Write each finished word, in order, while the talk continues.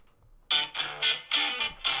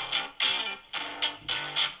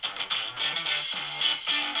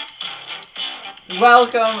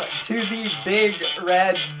Welcome to the Big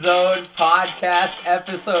Red Zone podcast,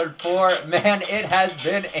 episode 4. Man, it has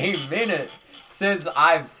been a minute since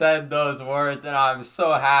I've said those words, and I'm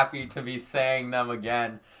so happy to be saying them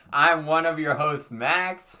again. I'm one of your hosts,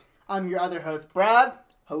 Max. I'm your other host, Brad.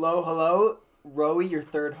 Hello. Roei, your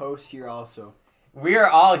third host here also. We are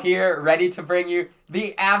all here ready to bring you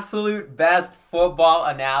the absolute best football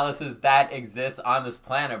analysis that exists on this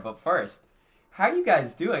planet. But first, how are you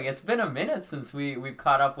guys doing? It's been a minute since we've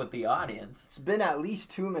caught up with the audience. It's been at least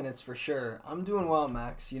 2 minutes for sure. I'm doing well,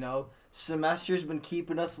 Max. Semester's been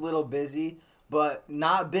keeping us a little busy, but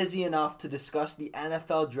not busy enough to discuss the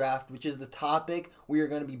NFL draft, which is the topic we are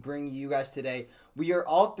going to be bringing you guys today.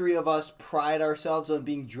 All three of us pride ourselves on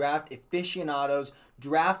being draft aficionados,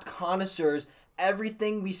 draft connoisseurs.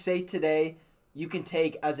 Everything we say today, you can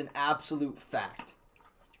take as an absolute fact.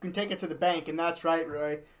 You can take it to the bank, and that's right,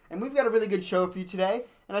 Roy. And we've got a really good show for you today.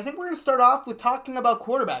 And I think we're going to start off with talking about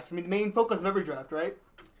quarterbacks. The main focus of every draft, right?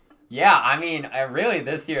 Yeah, really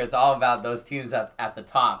this year it's all about those teams at the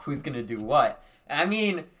top. Who's going to do what?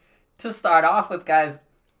 To start off with, guys,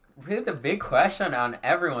 really the big question on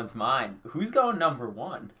everyone's mind, who's going number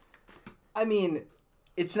one?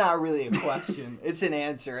 It's not really a question. It's an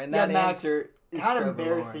answer. And that Max, answer is kind of Trevor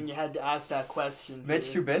embarrassing Lawrence. you had to ask that question. Mitch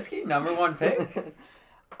Trubisky, number one pick?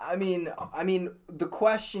 The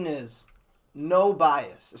question is, no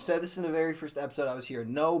bias. I said this in the very first episode I was here.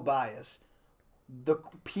 No bias.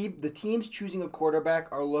 The teams choosing a quarterback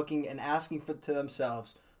are looking and asking to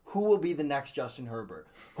themselves, who will be the next Justin Herbert?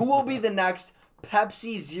 Who will be the next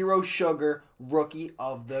Pepsi Zero Sugar Rookie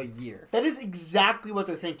of the Year? That is exactly what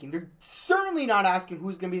they're thinking. They're certainly not asking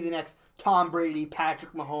who's going to be the next Tom Brady,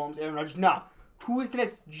 Patrick Mahomes, Aaron Rodgers. No. Who is the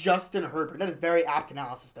next Justin Herbert? That is very apt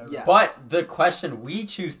analysis there. Yes. But the question we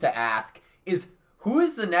choose to ask is, who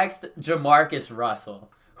is the next Jamarcus Russell?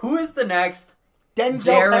 Who is the next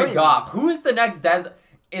Jared Goff? Who is the next Denzel?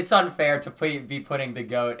 It's unfair to be putting the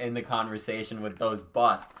GOAT in the conversation with those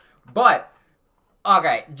busts. But,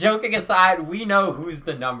 okay, joking aside, we know who's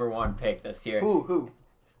the number one pick this year. Who?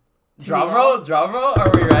 Drumroll,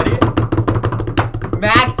 are we ready?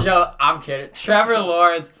 I'm kidding. Trevor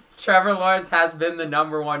Lawrence. Trevor Lawrence has been the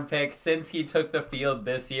number one pick since he took the field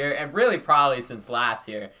this year, and really probably since last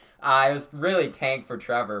year. It was really tanked for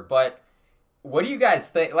Trevor, but what do you guys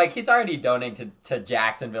think? He's already donated to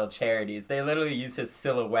Jacksonville charities. They literally use his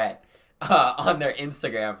silhouette on their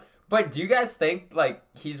Instagram. But do you guys think,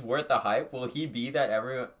 he's worth the hype? Will he be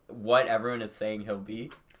what everyone is saying he'll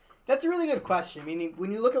be? That's a really good question.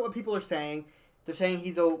 When you look at what people are saying, they're saying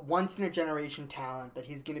he's a once-in-a-generation talent, that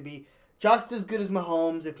he's going to be just as good as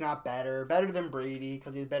Mahomes, if not better than Brady,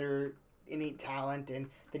 because he has better innate talent, and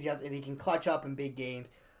that he can clutch up in big games.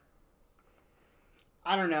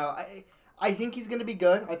 I don't know. I think he's going to be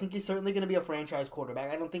good. I think he's certainly going to be a franchise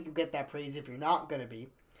quarterback. I don't think you'll get that praise if you're not going to be.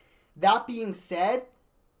 That being said,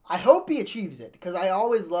 I hope he achieves it, because I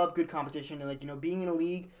always love good competition, and being in a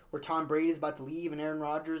league where Tom Brady is about to leave and Aaron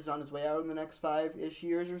Rodgers is on his way out in the next 5-ish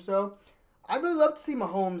years or so. I'd really love to see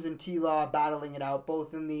Mahomes and T-Law battling it out,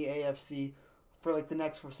 both in the AFC, for the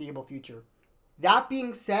next foreseeable future. That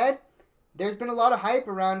being said, there's been a lot of hype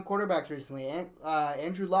around quarterbacks recently.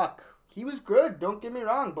 Andrew Luck, he was good, don't get me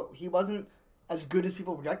wrong, but he wasn't as good as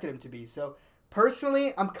people projected him to be. So,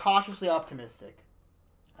 personally, I'm cautiously optimistic.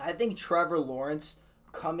 I think Trevor Lawrence,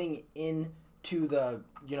 coming into the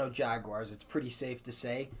Jaguars, it's pretty safe to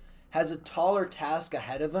say, has a taller task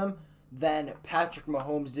ahead of him than Patrick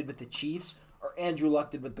Mahomes did with the Chiefs or Andrew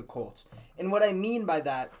Luck did with the Colts. And what I mean by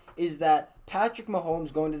that is that Patrick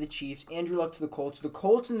Mahomes going to the Chiefs, Andrew Luck to the Colts. The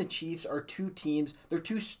Colts and the Chiefs are two teams. They're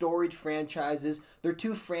two storied franchises. They're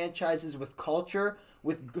two franchises with culture,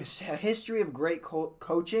 with a history of great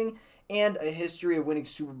coaching, and a history of winning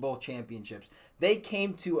Super Bowl championships. They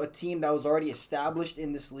came to a team that was already established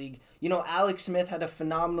in this league. Alex Smith had a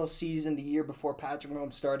phenomenal season the year before Patrick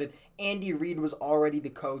Mahomes started. Andy Reid was already the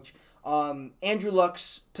coach. Andrew Luck,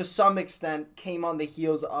 to some extent, came on the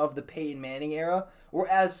heels of the Peyton Manning era,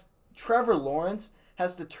 whereas Trevor Lawrence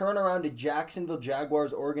has to turn around a Jacksonville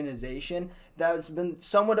Jaguars organization that's been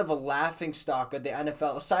somewhat of a laughingstock of the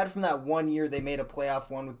NFL. Aside from that 1 year they made a playoff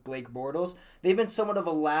one with Blake Bortles, they've been somewhat of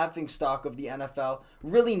a laughingstock of the NFL.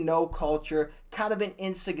 Really no culture, kind of an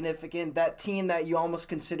insignificant, that team that you almost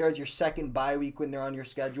consider as your second bye week when they're on your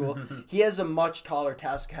schedule. He has a much taller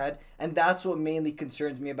task ahead, and that's what mainly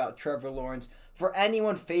concerns me about Trevor Lawrence. For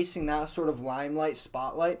anyone facing that sort of limelight,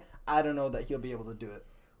 spotlight, I don't know that he'll be able to do it.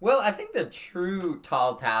 Well, I think the true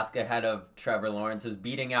tall task ahead of Trevor Lawrence is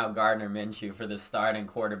beating out Gardner Minshew for the starting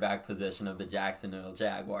quarterback position of the Jacksonville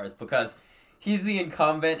Jaguars, because he's the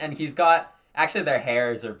incumbent and he's got Actually, their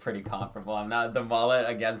hairs are pretty comparable. I'm not the mullet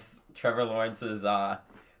against Trevor Lawrence's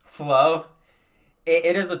flow.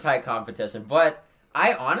 It is a tight competition, but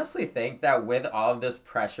I honestly think that with all of this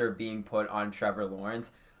pressure being put on Trevor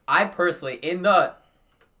Lawrence, I personally, in the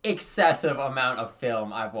excessive amount of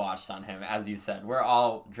film I've watched on him, as you said, we're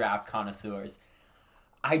all draft connoisseurs.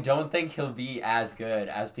 I don't think he'll be as good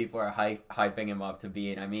as people are hyping him up to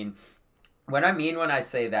be. And I mean, when I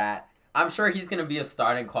say that, I'm sure he's going to be a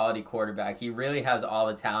starting quality quarterback. He really has all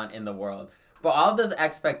the talent in the world. But all of those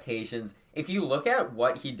expectations, if you look at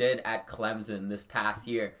what he did at Clemson this past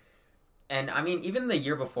year, and I mean, even the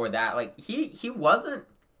year before that, like, he was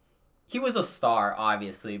a star,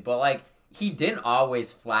 obviously, but like, he didn't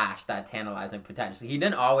always flash that tantalizing potential. He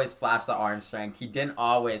didn't always flash the arm strength. He didn't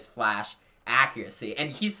always flash accuracy.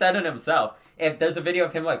 And he said it himself. If there's a video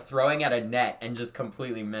of him like throwing at a net and just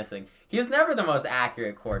completely missing, he was never the most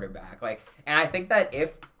accurate quarterback. Like, and I think that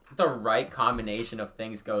if the right combination of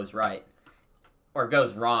things goes right, or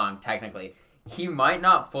goes wrong, technically, he might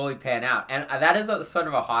not fully pan out. And that is sort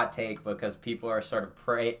of a hot take because people are sort of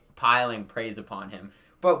piling praise upon him.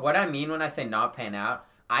 But what I mean when I say not pan out,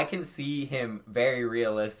 I can see him very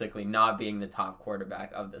realistically not being the top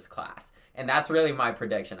quarterback of this class. And that's really my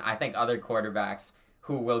prediction. I think other quarterbacks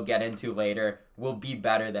who we'll get into later will be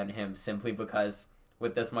better than him simply because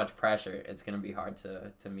with this much pressure, it's going to be hard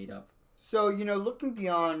to meet up. So, looking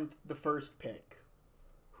beyond the first pick,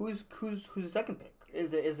 who's the second pick?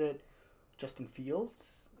 Is it Justin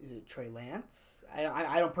Fields? Is it Trey Lance?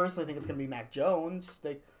 I don't personally think it's going to be Mac Jones.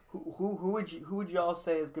 Like, who would y'all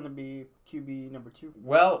say is going to be QB number 2?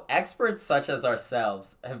 Well, experts such as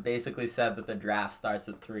ourselves have basically said that the draft starts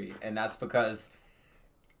at 3, and that's because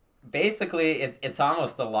basically it's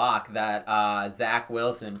almost a lock that Zach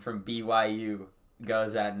Wilson from BYU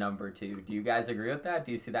goes at number 2. Do you guys agree with that?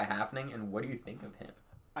 Do you see that happening? And what do you think of him?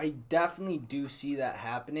 I definitely do see that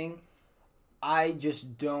happening. I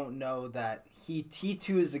just don't know that he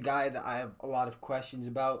too is a guy that I have a lot of questions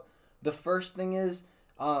about. The first thing is,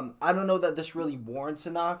 I don't know that this really warrants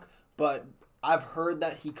a knock, but I've heard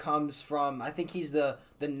that he comes from, I think he's the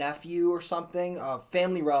nephew or something, a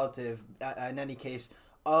family relative, in any case,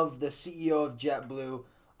 of the CEO of JetBlue.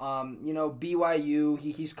 BYU,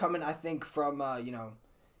 he's coming, I think, from,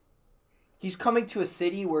 he's coming to a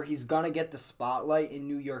city where he's going to get the spotlight in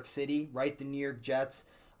New York City, right? The New York Jets.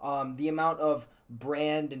 The amount of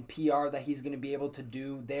brand and PR that he's going to be able to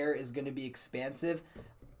do there is going to be expansive.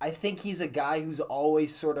 I think he's a guy who's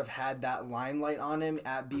always sort of had that limelight on him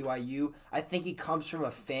at BYU. I think he comes from a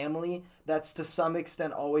family that's to some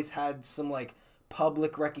extent always had some like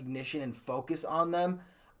public recognition and focus on them.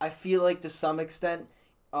 I feel like to some extent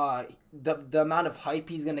the amount of hype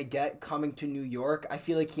he's going to get coming to New York, I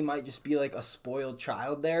feel like he might just be like a spoiled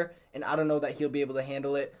child there, and I don't know that he'll be able to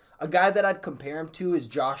handle it. A guy that I'd compare him to is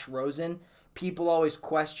Josh Rosen. People always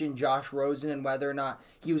question Josh Rosen and whether or not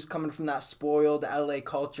he was coming from that spoiled LA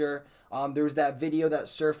culture. There was that video that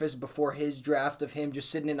surfaced before his draft of him just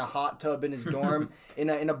sitting in a hot tub in his dorm in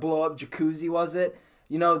a blow-up jacuzzi, was it?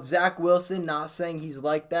 Zach Wilson, not saying he's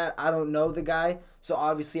like that. I don't know the guy, so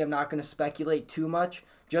obviously I'm not going to speculate too much.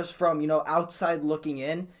 Just from, outside looking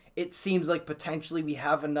in, it seems like potentially we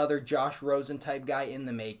have another Josh Rosen type guy in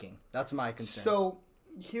the making. That's my concern. So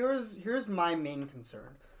here's my main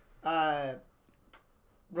concern.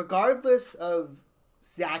 Regardless of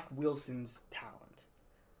Zach Wilson's talent,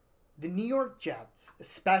 the New York Jets,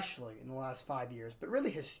 especially in the last 5 years, but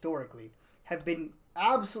really historically, have been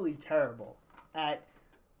absolutely terrible at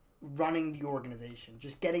running the organization.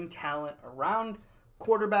 Just getting talent around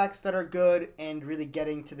quarterbacks that are good and really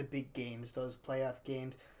getting to the big games, those playoff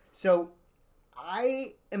games. So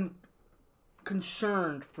I am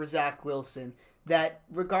concerned for Zach Wilson that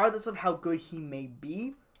regardless of how good he may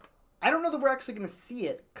be, I don't know that we're actually going to see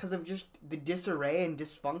it because of just the disarray and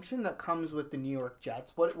dysfunction that comes with the New York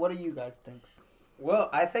Jets. What do you guys think? Well,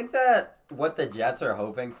 I think that what the Jets are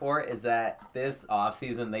hoping for is that this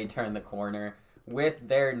offseason they turn the corner with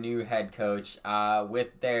their new head coach,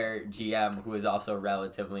 with their GM, who is also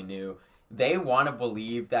relatively new. They want to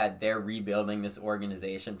believe that they're rebuilding this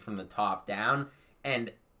organization from the top down,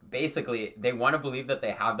 and basically they want to believe that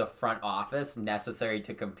they have the front office necessary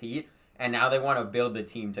to compete, and now they want to build the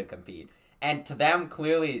team to compete. And to them,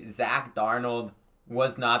 clearly, Zach Darnold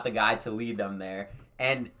was not the guy to lead them there,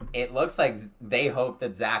 and it looks like they hope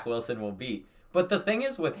that Zach Wilson will be. But the thing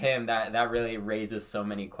is with him that really raises so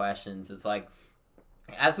many questions. It's like,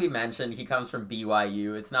 as we mentioned, he comes from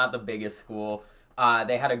BYU. It's not the biggest school.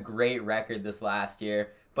 They had a great record this last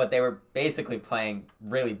year. but they were basically playing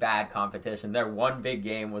really bad competition. Their one big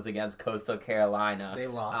game was against Coastal Carolina. They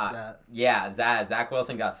lost that. Yeah, Zach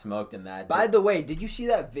Wilson got smoked in that. By the way, did you see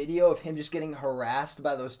that video of him just getting harassed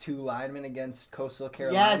by those 2 linemen against Coastal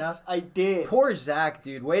Carolina? Yes, I did. Poor Zach,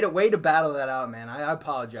 dude. Way to battle that out, man. I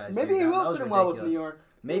apologize. Maybe he will fit in well with New York.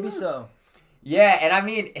 Maybe so. Yeah, and I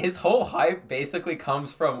mean, his whole hype basically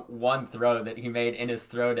comes from one throw that he made in his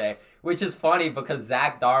throw day, which is funny because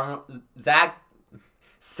Sam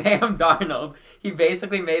Darnold, he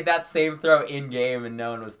basically made that same throw in-game and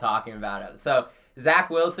no one was talking about it. So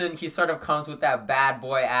Zach Wilson, he sort of comes with that bad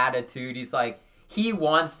boy attitude. He's like, he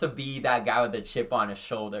wants to be that guy with the chip on his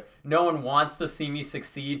shoulder. No one wants to see me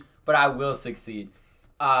succeed, but I will succeed.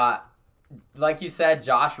 Like you said,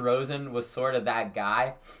 Josh Rosen was sort of that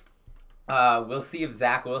guy. We'll see if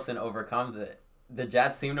Zach Wilson overcomes it. The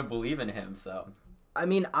Jets seem to believe in him, so. I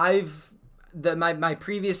mean, my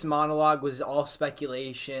previous monologue was all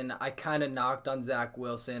speculation. I kind of knocked on Zach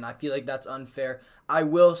Wilson. I feel like that's unfair. I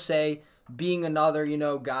will say, being another,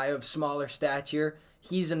 guy of smaller stature,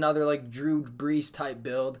 he's another like Drew Brees type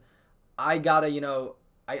build. I gotta,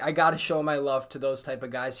 I gotta show my love to those type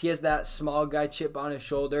of guys. He has that small guy chip on his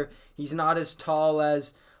shoulder. He's not as tall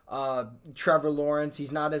as Trevor Lawrence.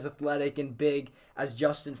 He's not as athletic and big as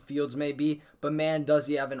Justin Fields may be, but man, does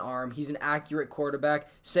he have an arm. He's an accurate quarterback.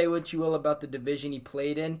 Say what you will about the division he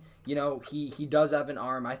played in, he does have an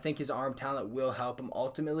arm. I think his arm talent will help him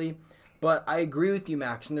ultimately, but I agree with you,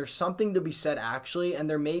 Max, and there's something to be said actually, and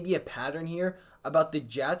there may be a pattern here about the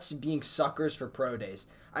Jets being suckers for pro days.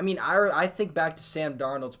 I mean, I think back to Sam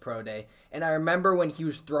Darnold's pro day, and I remember when he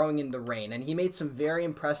was throwing in the rain, and he made some very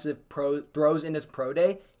impressive throws in his pro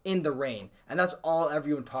day in the rain, and that's all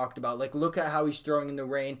everyone talked about. Like, look at how he's throwing in the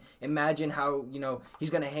rain. Imagine how he's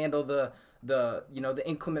going to handle the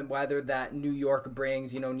inclement weather that New York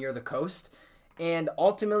brings near the coast. And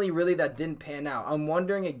ultimately, really, that didn't pan out. I'm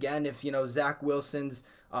wondering again if Zach Wilson's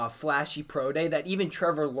flashy pro day that even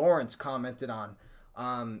Trevor Lawrence commented on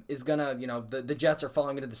is gonna the Jets are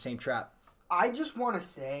falling into the same trap. I just want to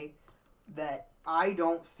say that I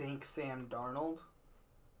don't think Sam Darnold.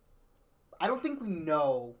 I don't think we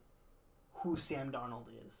know who Sam Darnold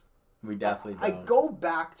is. We definitely don't. I go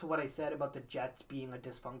back to what I said about the Jets being a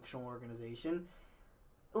dysfunctional organization.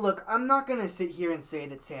 Look, I'm not going to sit here and say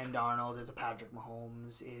that Sam Darnold is a Patrick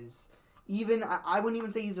Mahomes, is even, I wouldn't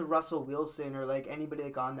even say he's a Russell Wilson or like anybody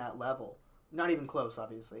like on that level. Not even close,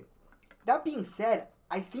 obviously. That being said,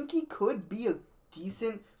 I think he could be a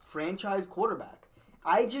decent franchise quarterback.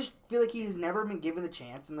 I just feel like he has never been given the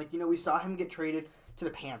chance. And we saw him get traded to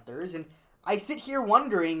the Panthers, and I sit here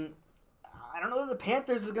wondering, I don't know if the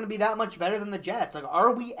Panthers is going to be that much better than the Jets. Like,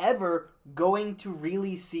 are we ever going to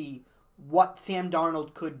really see what Sam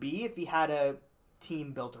Darnold could be if he had a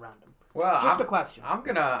team built around him? Well, just a question. I'm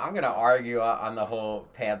gonna argue on the whole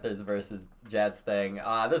Panthers versus Jets thing.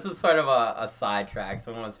 This is sort of a sidetrack,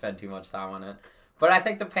 so I won't spend too much time on it. But I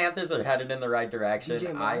think the Panthers are headed in the right direction.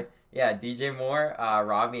 DJ Moore,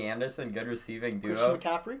 Robbie Anderson, good receiving duo.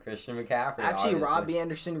 Christian McCaffrey. Actually, Robbie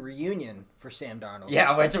Anderson reunion for Sam Darnold.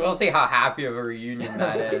 Yeah, which we'll see how happy of a reunion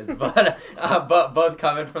that is. But both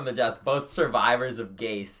coming from the Jets, both survivors of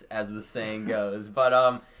Gase, as the saying goes. But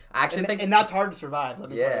I actually think, and that's hard to survive. Let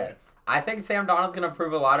me tell you. I think Sam Darnold's gonna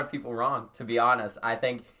prove a lot of people wrong. To be honest, I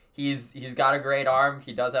think he's got a great arm.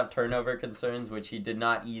 He does have turnover concerns, which he did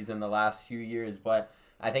not ease in the last few years. But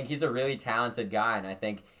I think he's a really talented guy, and I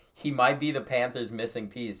think he might be the Panthers' missing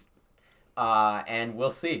piece, and we'll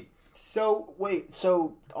see. So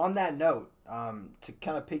on that note, to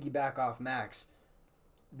kind of piggyback off Max,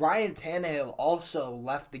 Ryan Tannehill also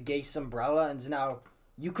left the Gase umbrella and is now,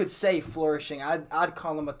 you could say, flourishing. I'd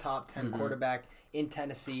call him a top 10 quarterback in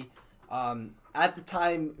Tennessee. At the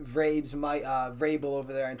time, Vrabel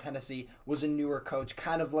over there in Tennessee was a newer coach,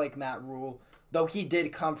 kind of like Matt Rule, though he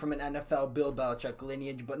did come from an NFL Bill Belichick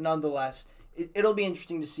lineage, but nonetheless, it'll be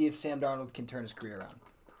interesting to see if Sam Darnold can turn his career around.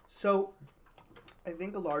 So, I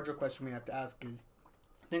think a larger question we have to ask is,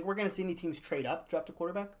 think we're going to see any teams trade up, draft a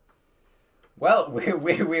quarterback? Well,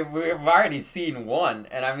 we've already seen one,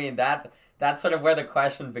 and I mean, that's sort of where the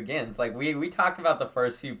question begins. Like, we talked about the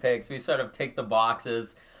first few picks. We sort of tick the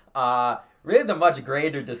boxes. Really, the much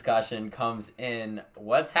greater discussion comes in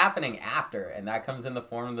what's happening after, and that comes in the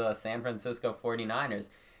form of the San Francisco 49ers.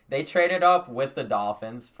 They traded up with the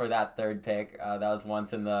Dolphins for that third pick. That was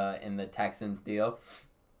once in the Texans deal.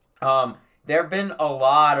 There have been a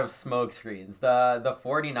lot of smoke screens. The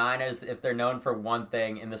 49ers, if they're known for one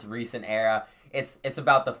thing in this recent era, it's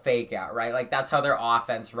about the fake out, right? Like, that's how their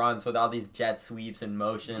offense runs with all these jet sweeps and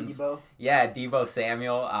motions. Debo? Yeah, Debo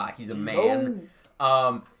Samuel. He's a man.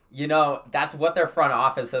 that's what their front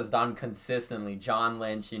office has done consistently. John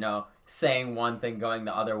Lynch, saying one thing, going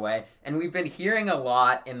the other way. And we've been hearing a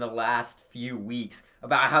lot in the last few weeks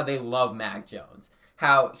about how they love Mac Jones.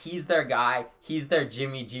 How he's their guy. He's their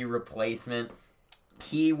Jimmy G replacement.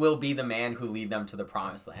 He will be the man who lead them to the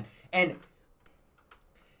promised land. And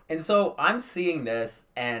so I'm seeing this,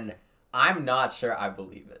 and I'm not sure I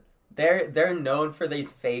believe it. They're known for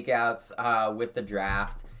these fake outs with the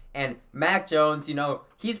draft. And Mac Jones,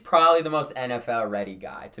 he's probably the most NFL-ready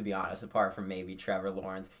guy, to be honest, apart from maybe Trevor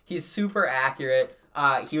Lawrence. He's super accurate.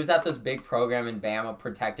 He was at this big program in Bama,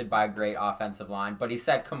 protected by a great offensive line, but he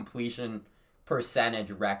set completion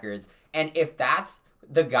percentage records. And if that's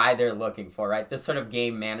the guy they're looking for, right, this sort of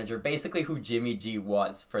game manager, basically who Jimmy G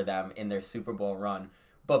was for them in their Super Bowl run,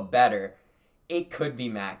 but better, it could be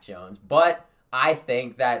Mac Jones. But I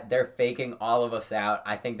think that they're faking all of us out.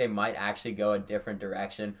 I think they might actually go a different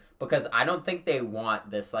direction because I don't think they want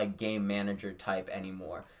this game manager type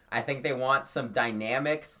anymore. I think they want some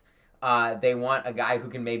dynamics. They want a guy who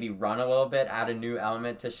can maybe run a little bit, add a new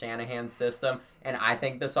element to Shanahan's system. And I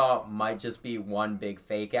think this all might just be one big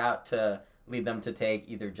fake out to lead them to take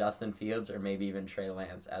either Justin Fields or maybe even Trey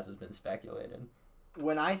Lance, as has been speculated.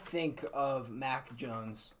 When I think of Mac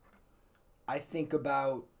Jones, I think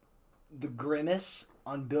about the grimace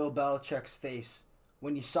on Bill Belichick's face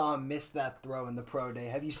when you saw him miss that throw in the pro day.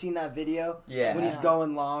 Have you seen that video? Yeah. When he's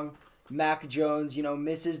going long, Mac Jones,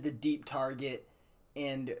 misses the deep target,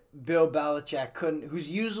 and Bill Belichick who's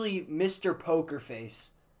usually Mr. Poker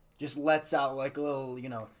Face, just lets out a little,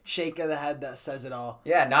 shake of the head that says it all.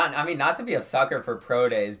 Yeah, not to be a sucker for pro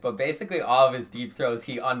days, but basically all of his deep throws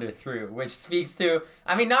he underthrew, which speaks to,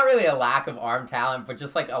 not really a lack of arm talent, but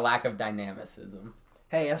just a lack of dynamicism.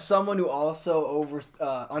 Hey, as someone who also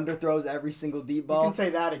underthrows every single deep ball. You can say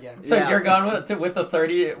that again. So you're going with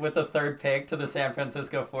the third pick to the San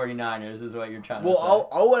Francisco 49ers is what you're trying to say. Well,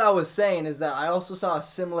 all what I was saying is that I also saw a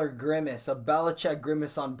similar grimace, a Belichick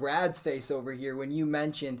grimace on Brad's face over here when you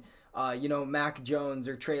mentioned, Mac Jones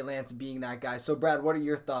or Trey Lance being that guy. So, Brad, what are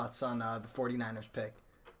your thoughts on the 49ers pick?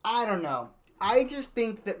 I don't know. I just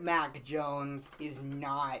think that Mac Jones is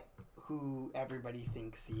not who everybody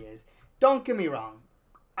thinks he is. Don't get me wrong.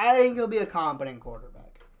 I think he'll be a competent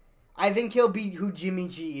quarterback. I think he'll be who Jimmy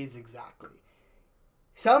G is exactly.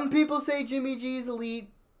 Some people say Jimmy G is elite.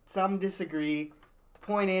 Some disagree. The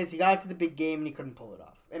point is, he got to the big game and he couldn't pull it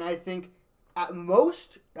off. And I think, at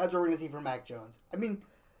most, that's what we're going to see from Mac Jones.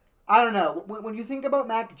 I don't know. When you think about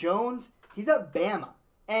Mac Jones, he's at Bama.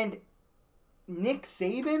 And Nick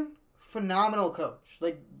Saban, phenomenal coach.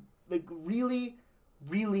 Really,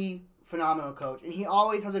 really phenomenal coach. And he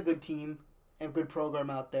always has a good team and good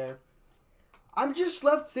program out there. I'm just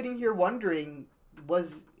left sitting here wondering,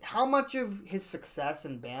 was how much of his success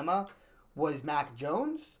in Bama was Mac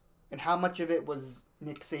Jones, and how much of it was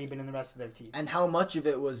Nick Saban and the rest of their team? And how much of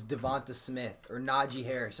it was Devonta Smith or Najee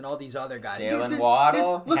Harris and all these other guys? Jalen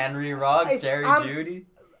Waddle, Henry Ruggs, Jerry Jeudy.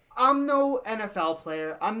 I'm no NFL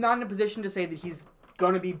player. I'm not in a position to say that he's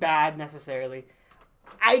going to be bad necessarily.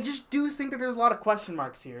 I just do think that there's a lot of question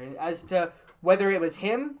marks here as to whether it was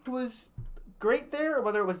him who was great there or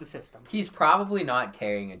whether it was the system. He's probably not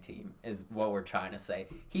carrying a team is what we're trying to say.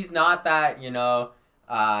 He's not that,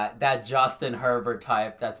 that Justin Herbert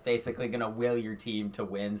type that's basically going to will your team to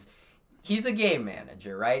wins. He's a game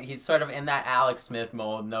manager, right? He's sort of in that Alex Smith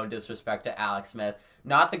mold, no disrespect to Alex Smith.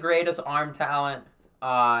 Not the greatest arm talent,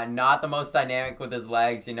 not the most dynamic with his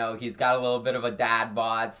legs. He's got a little bit of a dad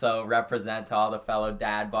bod, so represent to all the fellow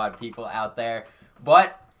dad bod people out there.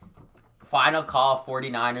 But final call,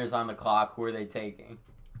 49ers on the clock. Who are they taking?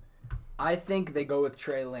 I think they go with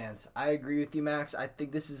Trey Lance. I agree with you, Max. I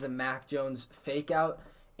think this is a Mac Jones fake out.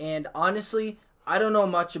 And honestly, I don't know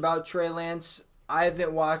much about Trey Lance. I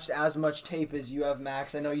haven't watched as much tape as you have,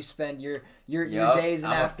 Max. I know you spend your days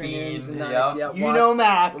and afternoons and nights. Yep.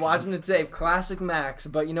 Max. Watching the tape. Classic Max.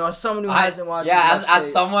 But, as someone who hasn't watched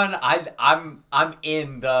as someone, I'm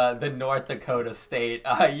in the North Dakota State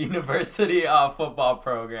University football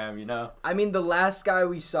program, the last guy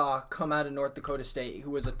we saw come out of North Dakota State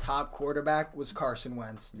who was a top quarterback was Carson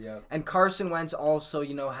Wentz. Yep. And Carson Wentz also,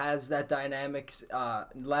 has that dynamic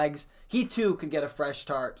legs. He, too, could get a fresh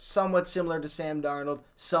start, somewhat similar to Sam Darnold,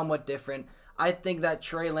 somewhat different. I think that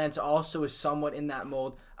Trey Lance also is somewhat in that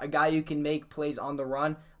mold, a guy who can make plays on the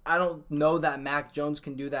run. I don't know that Mac Jones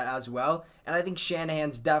can do that as well, and I think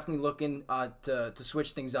Shanahan's definitely looking to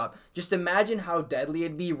switch things up. Just imagine how deadly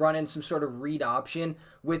it'd be running some sort of read option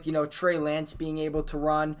with, Trey Lance being able to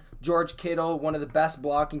run, George Kittle, one of the best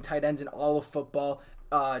blocking tight ends in all of football,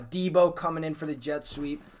 Debo coming in for the jet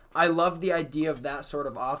sweep. I love the idea of that sort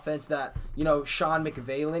of offense, that, Sean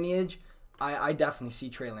McVay lineage. I definitely see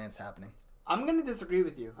Trey Lance happening. I'm going to disagree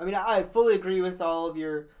with you. I mean, I fully agree with all of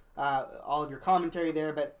your commentary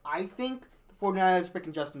there, but I think the 49ers are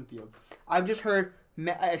picking Justin Fields.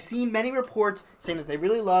 I've seen many reports saying that they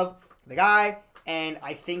really love the guy, and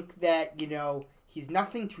I think that, he's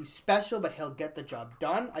nothing too special, but he'll get the job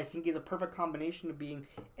done. I think he's a perfect combination of being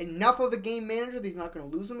enough of a game manager that he's not going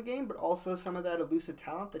to lose him a game, but also some of that elusive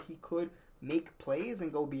talent that he could make plays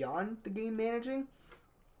and go beyond the game managing.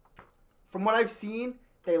 From what I've seen,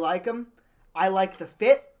 they like him. I like the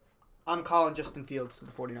fit. I'm calling Justin Fields to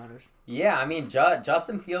the 49ers. Yeah, I mean,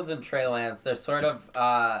 Justin Fields and Trey Lance, they're sort of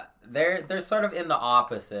they're sort of in the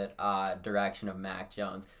opposite direction of Mac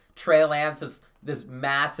Jones. Trey Lance is this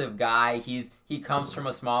massive guy. He comes from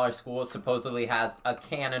a smaller school, supposedly has a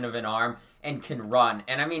cannon of an arm, and can run.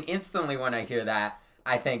 And I mean, instantly when I hear that,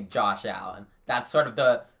 I think Josh Allen. That's sort of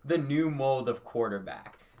the new mold of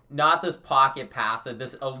quarterback. Not this pocket passer,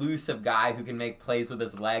 this elusive guy who can make plays with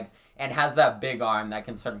his legs and has that big arm that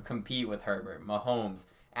can sort of compete with Herbert, Mahomes,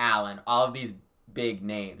 Allen, all of these big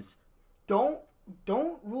names. Don't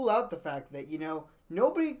rule out the fact that,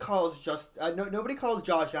 nobody calls Josh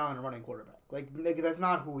Allen a running quarterback. Like that's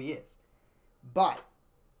not who he is. But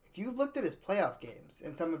if you've looked at his playoff games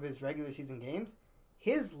and some of his regular season games,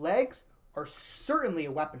 his legs are certainly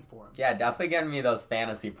a weapon for him. Yeah, definitely getting me those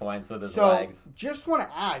fantasy points with his legs. So, just want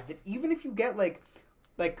to add that even if you get like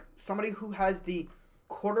somebody who has the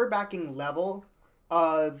quarterbacking level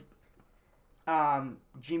of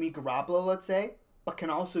Jimmy Garoppolo, let's say, but can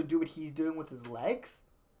also do what he's doing with his legs,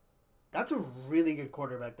 that's a really good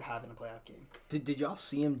quarterback to have in a playoff game. Did y'all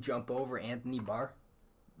see him jump over Anthony Barr?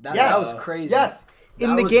 Yes. That was crazy. Yes,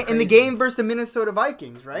 in the game versus the Minnesota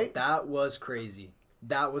Vikings, right? That was crazy.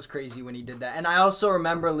 That was crazy when he did that. And I also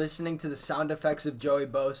remember listening to the sound effects of Joey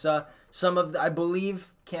Bosa. I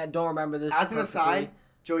believe, don't remember this As an perfectly. aside,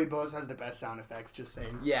 Joey Bosa has the best sound effects, just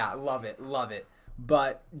saying. Yeah, love it.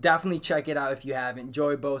 But definitely check it out if you haven't.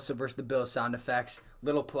 Joey Bosa versus the Bills sound effects.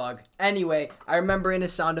 Little plug. Anyway, I remember in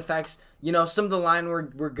his sound effects, some of the line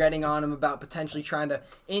we're getting on him about potentially trying to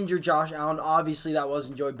injure Josh Allen. Obviously, that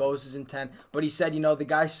wasn't Joey Bosa's intent. But he said, the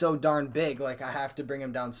guy's so darn big, like I have to bring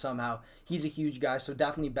him down somehow. He's a huge guy, so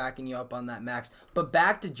definitely backing you up on that, Max. But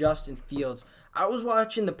back to Justin Fields. I was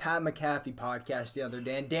watching the Pat McAfee podcast the other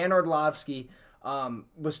day, and Dan Orlovsky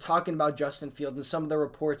was talking about Justin Fields and some of the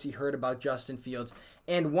reports he heard about Justin Fields.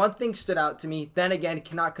 And one thing stood out to me. Then again,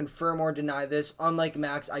 cannot confirm or deny this. Unlike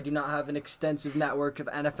Max, I do not have an extensive network of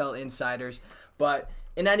NFL insiders. But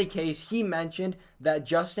in any case, he mentioned that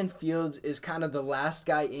Justin Fields is kind of the last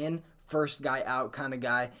guy in, first guy out kind of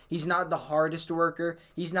guy. He's not the hardest worker.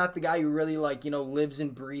 He's not the guy who really lives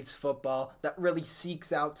and breathes football, that really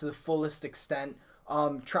seeks out to the fullest extent,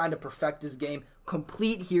 trying to perfect his game.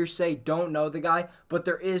 Complete hearsay, don't know the guy, but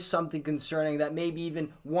there is something concerning that maybe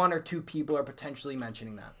even one or two people are potentially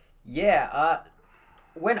mentioning that. Yeah,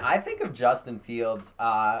 when I think of Justin Fields,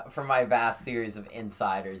 from my vast series of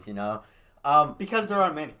insiders, because there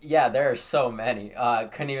are many. Yeah, there are so many.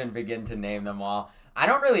 Couldn't even begin to name them all. I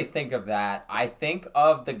don't really think of that. I think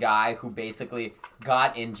of the guy who basically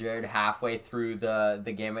got injured halfway through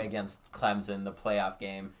the game against Clemson, the playoff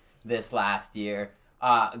game this last year.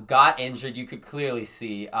 Got injured, you could clearly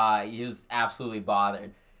see. He was absolutely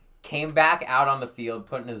bothered. Came back out on the field,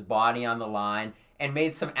 putting his body on the line, and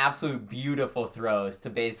made some absolute beautiful throws to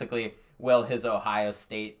basically will his Ohio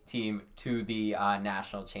State team to the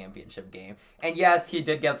national championship game. And yes, he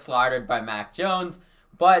did get slaughtered by Mac Jones,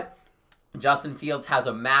 but Justin Fields has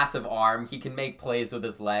a massive arm. He can make plays with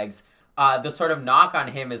his legs. The sort of knock on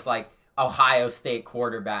him is Ohio State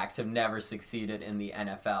quarterbacks have never succeeded in the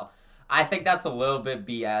NFL. I think that's a little bit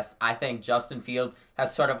BS. I think Justin Fields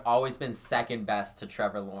has sort of always been second best to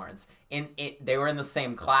Trevor Lawrence. They were in the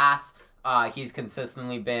same class. He's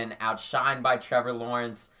consistently been outshined by Trevor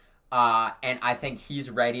Lawrence. And I think he's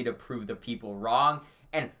ready to prove the people wrong.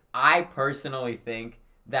 And I personally think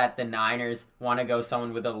that the Niners want to go someone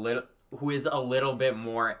who is a little bit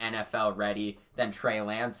more NFL ready than Trey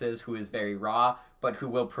Lance is, who is very raw, but who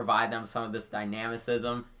will provide them some of this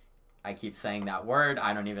dynamicism. I keep saying that word.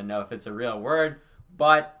 I don't even know if it's a real word.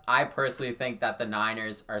 But I personally think that the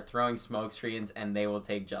Niners are throwing smoke screens and they will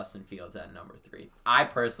take Justin Fields at number 3. I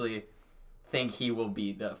personally think he will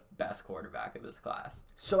be the best quarterback of this class.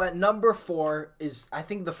 So at number 4 is, I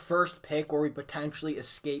think, the first pick where we potentially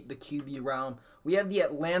escape the QB realm. We have the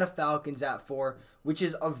Atlanta Falcons at 4, which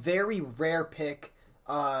is a very rare pick.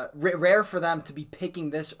 Rare for them to be picking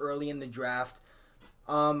this early in the draft.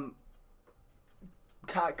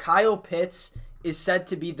 Kyle Pitts is said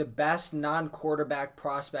to be the best non-quarterback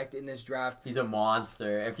prospect in this draft. He's a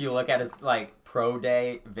monster. If you look at his pro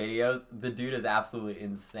day videos, the dude is absolutely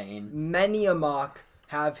insane. Many a mock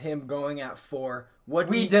have him going at 4.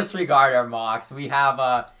 We disregard our mocks.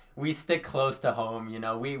 We stick close to home.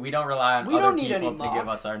 We don't rely on other people to give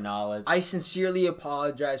us our knowledge. I sincerely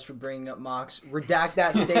apologize for bringing up mocks. Redact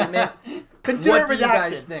that statement. Consider what do you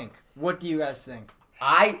guys think? What do you guys think?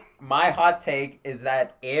 My hot take is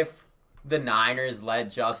that if the Niners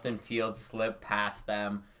let Justin Fields slip past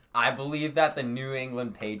them, I believe that the New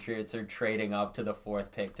England Patriots are trading up to the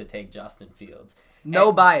 4th pick to take Justin Fields.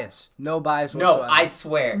 No bias whatsoever. No, I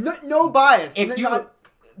swear. No bias.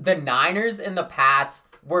 The Niners and the Pats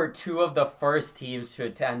were 2 of the first teams to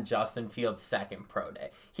attend Justin Fields' second pro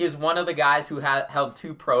day. He is one of the guys who held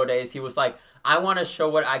 2 pro days. He was like, I want to show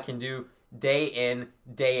what I can do day in,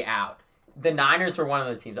 day out. The Niners were one of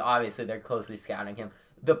the teams. Obviously, they're closely scouting him.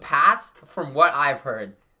 The Pats, from what I've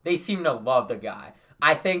heard, they seem to love the guy.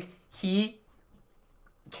 I think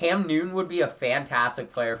Cam Newton would be a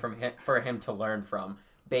fantastic player for him to learn from,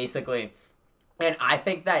 basically. And I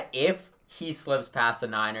think that if he slips past the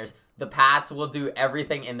Niners, the Pats will do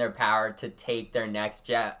everything in their power to take their next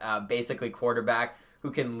basically quarterback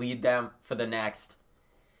who can lead them for the next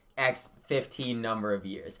X 15 number of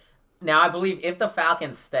years. Now, I believe if the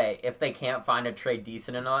Falcons stay, if they can't find a trade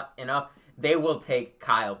decent enough, they will take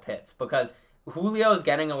Kyle Pitts because Julio is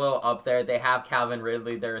getting a little up there. They have Calvin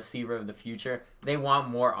Ridley, their receiver of the future. They want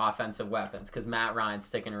more offensive weapons because Matt Ryan's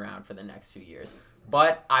sticking around for the next few years.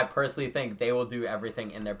 But I personally think they will do everything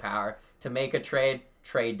in their power to make a trade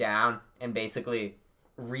down, and basically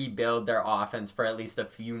rebuild their offense for at least a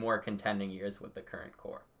few more contending years with the current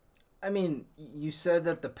core. I mean, you said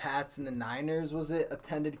that the Pats and the Niners,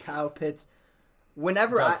 attended Kyle Pitts.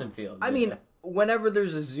 Whenever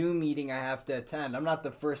there's a Zoom meeting I have to attend, I'm not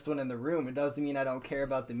the first one in the room. It doesn't mean I don't care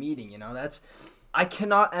about the meeting, I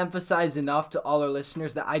cannot emphasize enough to all our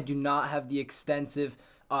listeners that I do not have the extensive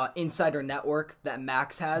insider network that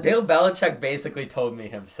Max has. Bill Belichick basically told me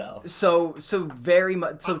himself. So very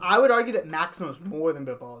much. So I would argue that Max knows more than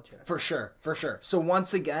Bill Belichick. For sure. So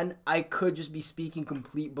once again, I could just be speaking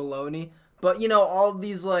complete baloney. But all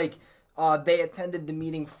these they attended the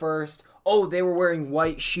meeting first. Oh, they were wearing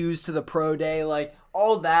white shoes to the pro day.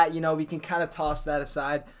 All that, we can kind of toss that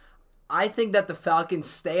aside. I think that the Falcons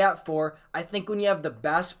stay at 4. I think when you have the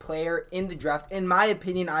best player in the draft, in my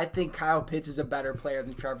opinion, I think Kyle Pitts is a better player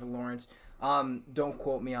than Trevor Lawrence. Don't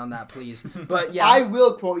quote me on that, please. But yeah, I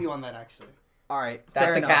will quote you on that, actually. All right,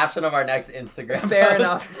 that's the caption of our next Instagram.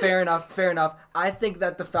 Fair enough. I think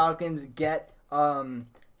that the Falcons get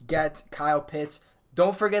Kyle Pitts.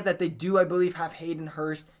 Don't forget that they do, I believe, have Hayden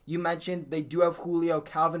Hurst. You mentioned they do have Julio,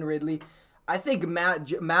 Calvin Ridley. I think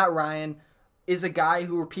Matt Ryan is a guy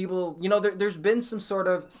who are people, there's been some sort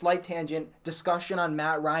of slight tangent discussion on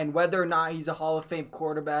Matt Ryan, whether or not he's a Hall of Fame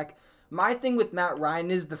quarterback. My thing with Matt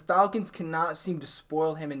Ryan is the Falcons cannot seem to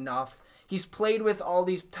spoil him enough. He's played with all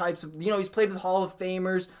these types of, he's played with Hall of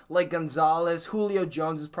Famers like Gonzalez. Julio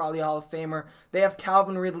Jones is probably a Hall of Famer. They have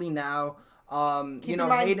Calvin Ridley now,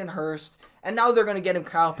 Hayden Hurst. And now they're going to get him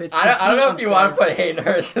Kyle Pitts. I don't know if you want to put Hayden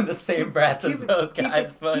Hurst in the same breath as those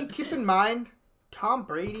guys, but keep in mind, Tom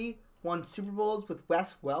Brady won Super Bowls with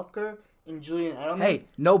Wes Welker and Julian Edelman. Hey,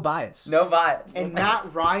 no bias. And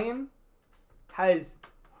Matt Ryan has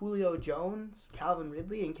Julio Jones, Calvin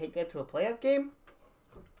Ridley, and can't get to a playoff game.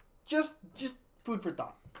 Just food for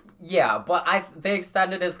thought. Yeah, but they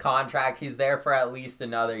extended his contract. He's there for at least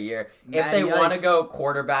another year. If they want to go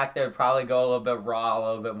quarterback, they would probably go a little bit raw, a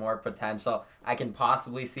little bit more potential. I can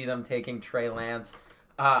possibly see them taking Trey Lance.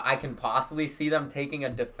 I can possibly see them taking a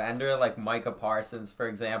defender like Micah Parsons, for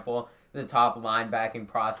example, the top linebacking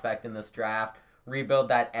prospect in this draft. Rebuild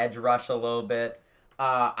that edge rush a little bit.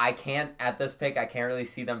 At this pick, I can't really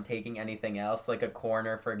see them taking anything else, like a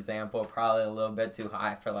corner, for example. Probably a little bit too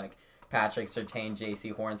high for Patrick Surtain, J.C.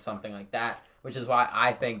 Horn, something like that, which is why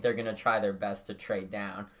I think they're going to try their best to trade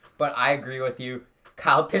down. But I agree with you.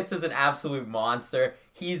 Kyle Pitts is an absolute monster.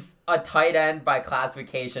 He's a tight end by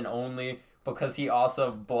classification only because he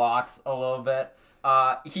also blocks a little bit.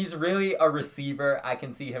 He's really a receiver. I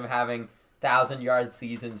can see him having 1,000-yard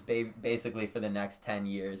seasons basically for the next 10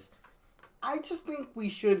 years. I just think we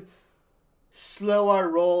should slow our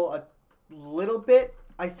roll a little bit.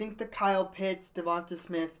 I think that Kyle Pitts, Devonta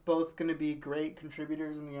Smith, both going to be great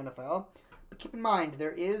contributors in the NFL. But keep in mind,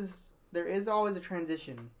 there is always a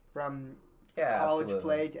transition from college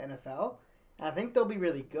play to NFL. And I think they'll be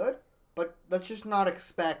really good, but let's just not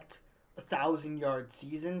expect 1,000-yard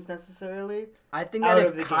seasons necessarily. I think that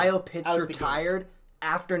if Kyle Pitts retired,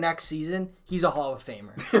 after next season, he's a Hall of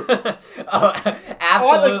Famer. Oh,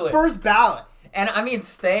 absolutely. Like first ballot. And I mean,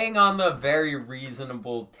 staying on the very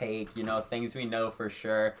reasonable take, things we know for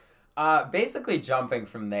sure. Basically jumping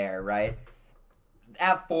from there, right?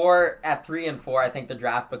 At 3 and 4, I think the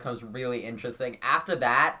draft becomes really interesting. After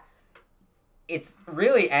that, it's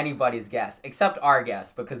really anybody's guess, except our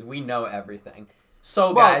guess, because we know everything.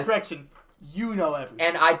 So, guys, correction, you know everything,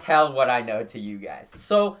 and I tell what I know to you guys.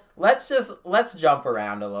 So let's jump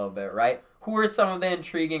around a little bit, right? Who are some of the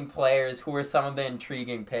intriguing players? Who are some of the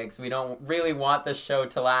intriguing picks? We don't really want the show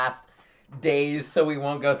to last days, so we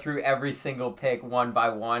won't go through every single pick one by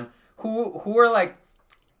one. Who are like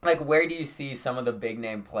where do you see some of the big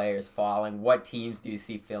name players falling? What teams do you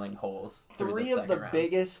see filling holes? Three of the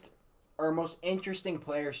biggest or most interesting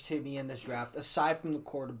players to me in this draft, aside from the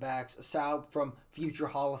quarterbacks, aside from future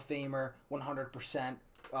Hall of Famer, 100%,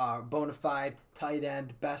 bona fide tight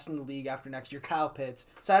end, best in the league after next year, Kyle Pitts.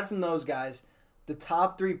 Aside from those guys, the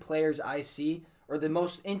top 3 players I see, or the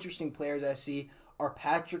most interesting players I see, are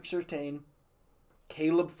Patrick Surtain,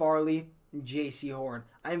 Caleb Farley, and J.C. Horn.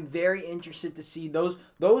 I'm very interested to see those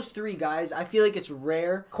 3 guys. I feel like it's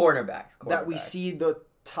rare quarterbacks that we see the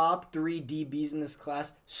top 3 DBs in this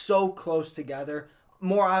class so close together.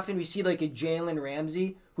 More often we see like a Jalen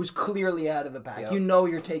Ramsey who's clearly out of the pack. Yep. You know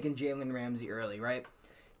you're taking Jalen Ramsey early, right?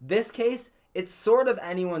 This case, it's sort of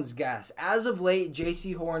anyone's guess. As of late,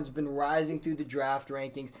 J.C. Horn's been rising through the draft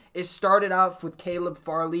rankings. It started out with Caleb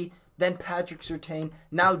Farley, then Patrick Surtain.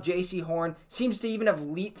 Now J.C. Horn seems to even have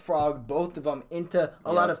leapfrogged both of them into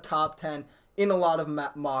a lot of top 10 in a lot of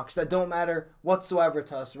mocks that don't matter whatsoever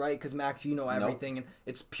to us, right? Because, Max, you know everything, and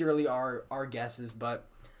it's purely our guesses. But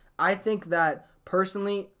I think that,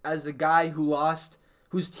 personally, as a guy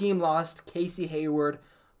whose team lost Casey Hayward,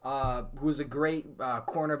 who was a great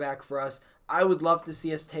cornerback for us, I would love to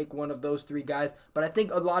see us take one of those 3 guys, but I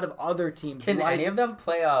think a lot of other teams... Can any of them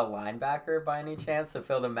play a linebacker by any chance to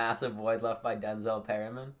fill the massive void left by Denzel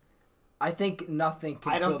Perryman? I think nothing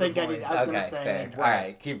can I don't fill think the any... void. I was Okay, going to say... fair. All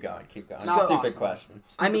right, keep going. Not Stupid awesome.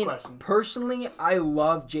 question. Personally, I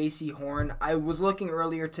love J.C. Horn. I was looking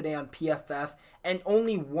earlier today on PFF, and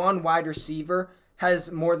only one wide receiver has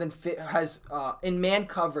in man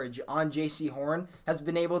coverage on J.C. Horn has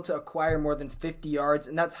been able to acquire more than 50 yards,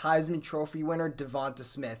 and that's Heisman Trophy winner Devonta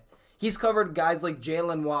Smith. He's covered guys like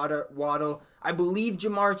Jalen Waddle, I believe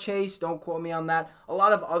Jamar Chase, don't quote me on that, a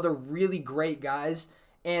lot of other really great guys,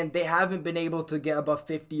 and they haven't been able to get above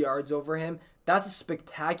 50 yards over him. That's a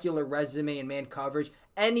spectacular resume in man coverage.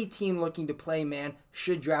 Any team looking to play man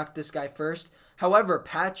should draft this guy first. However,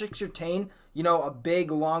 Patrick Surtain, a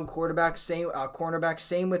big, long cornerback,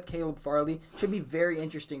 same with Caleb Farley. Should be very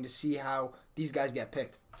interesting to see how these guys get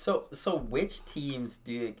picked. So which teams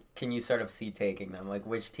can you sort of see taking them? Like,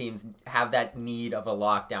 which teams have that need of a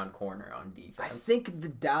lockdown corner on defense? I think the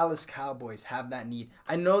Dallas Cowboys have that need.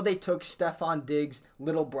 I know they took Stephon Diggs'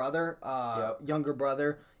 little brother, younger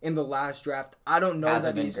brother, in the last draft. I don't know he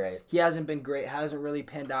hasn't been great. Hasn't really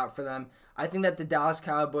panned out for them. I think that the Dallas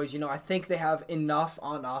Cowboys, I think they have enough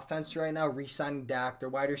on offense right now. Re-signing Dak, their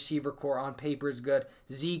wide receiver core on paper is good.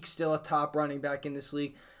 Zeke's still a top running back in this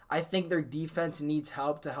league. I think their defense needs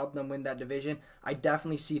help to help them win that division. I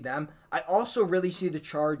definitely see them. I also really see the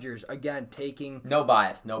Chargers, again, taking... No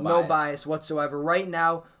bias whatsoever. Right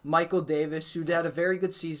now, Michael Davis, who had a very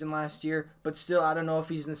good season last year, but still, I don't know if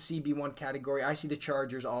he's in the CB1 category. I see the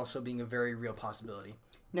Chargers also being a very real possibility.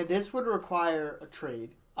 Now, this would require a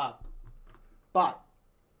trade up. But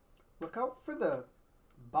look out for the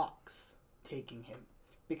Bucks taking him,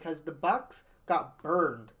 because the Bucks got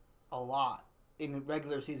burned a lot in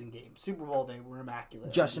regular season games. Super Bowl, they were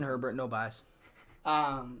immaculate. Justin Herbert, no bias.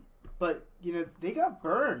 But they got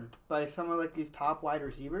burned by some of like these top wide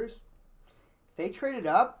receivers. If they traded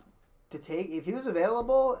up to take, if he was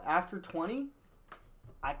available after 20,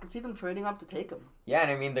 I could see them trading up to take him. Yeah,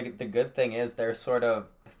 and I mean the good thing is there's sort of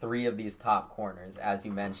 3 of these top corners, as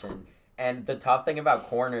you mentioned. And the tough thing about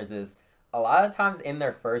corners is a lot of times in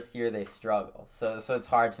their first year they struggle. So it's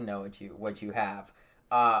hard to know what you have.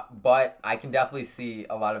 But I can definitely see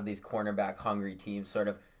a lot of these cornerback hungry teams sort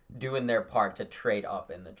of doing their part to trade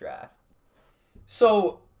up in the draft.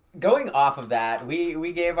 So going off of that,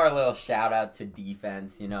 we gave our little shout out to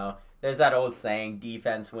defense. There's that old saying,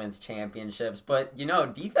 defense wins championships. But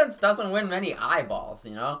defense doesn't win many eyeballs.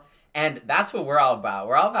 And that's what we're all about.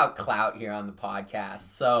 We're all about clout here on the podcast.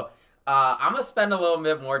 So I'm going to spend a little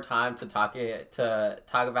bit more time to talk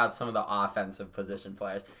about some of the offensive position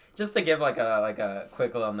players. Just to give like a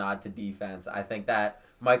quick little nod to defense, I think that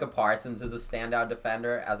Micah Parsons is a standout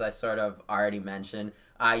defender, as I sort of already mentioned.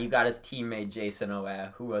 You got his teammate Jason Owe,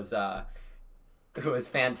 who was who was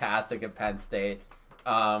fantastic at Penn State.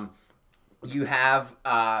 You have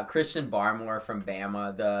Christian Barmore from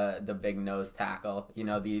Bama, the big nose tackle. You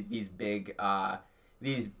know, these big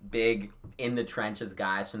in the trenches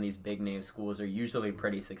guys from these big name schools are usually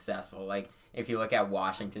pretty successful. Like if you look at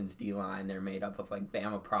Washington's D-line, they're made up of like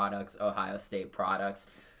Bama products, Ohio State products.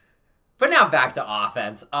 But now back to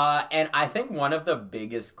offense. And I think one of the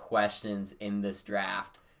biggest questions in this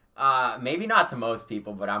draft, maybe not to most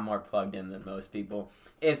people, but I'm more plugged in than most people,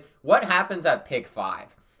 is what happens at pick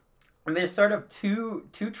 5? And there's sort of two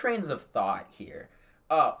trains of thought here.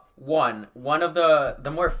 One of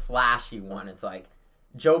the more flashy one is like,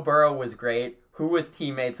 Joe Burrow was great. Who was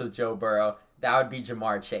teammates with Joe Burrow? That would be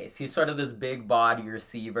Jamar Chase. He's sort of this big body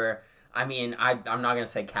receiver. I mean, I'm not going to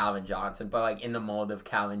say Calvin Johnson, but like in the mold of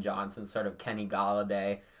Calvin Johnson, sort of Kenny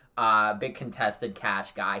Golladay, big contested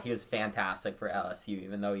catch guy. He was fantastic for LSU,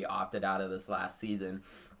 even though he opted out of this last season.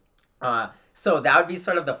 So that would be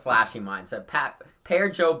sort of the flashy mindset.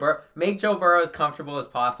 Make Joe Burrow as comfortable as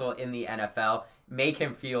possible in the NFL. Make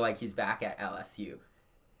him feel like he's back at LSU.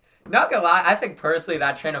 Not gonna lie, I think personally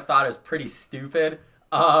that train of thought is pretty stupid.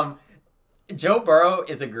 Joe Burrow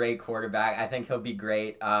is a great quarterback. I think he'll be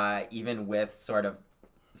great, even with sort of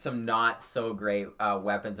some not so great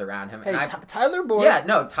weapons around him. Hey, Tyler Boyd. Yeah,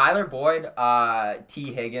 no, Tyler Boyd,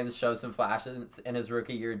 T. Higgins showed some flashes in his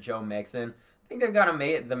rookie year. Joe Mixon. I think they've got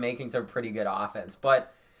the makings of a pretty good offense.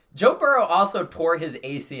 But Joe Burrow also tore his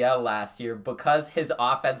ACL last year because his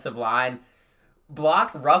offensive line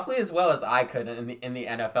blocked roughly as well as I could in the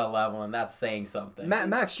NFL level, and that's saying something.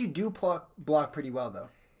 Max, you do block pretty well, though.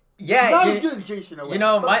 Yeah, not as good as Jason Owen, you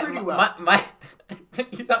know, my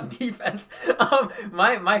he's on defense.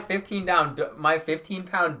 My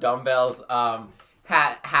 15-pound dumbbells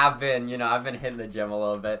have been, you know, I've been hitting the gym a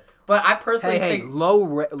little bit, but I personally think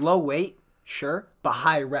low weight, sure, but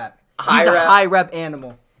high rep. He's a high rep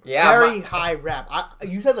animal. Yeah, very high rep.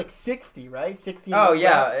 You said like 60, right? 60. Oh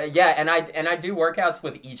yeah, yeah, and I do workouts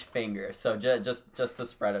with each finger, so just to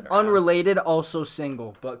spread it around. Unrelated, also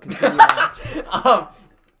single, but continue.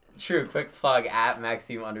 True. Quick plug at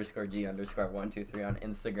Maxime_G_123 on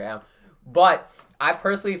Instagram. But I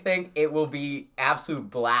personally think it will be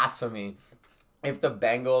absolute blasphemy if the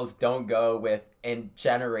Bengals don't go with a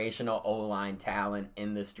generational O-line talent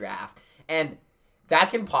in this draft. And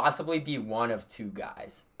that can possibly be one of two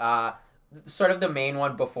guys. Sort of the main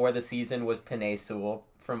one before the season was Penei Sewell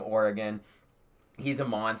from Oregon. He's a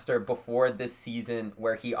monster. Before this season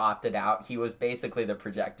where he opted out, he was basically the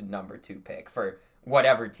projected number 2 pick for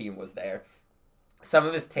whatever team was there. Some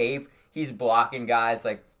of his tape, he's blocking guys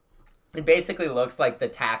like, it basically looks like the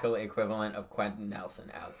tackle equivalent of Quentin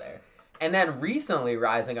Nelson out there. And then recently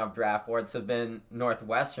rising up draft boards have been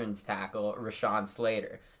Northwestern's tackle, Rashawn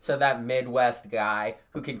Slater. So that Midwest guy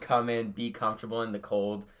who can come in, be comfortable in the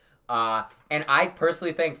cold. And I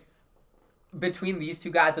personally think between these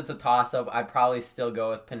two guys, it's a toss-up. I'd probably still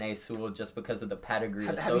go with Penei Sewell just because of the pedigree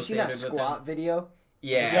associated with him. Have you seen that squat video?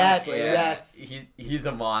 Yeah. Yes. He's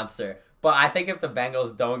a monster. But I think if the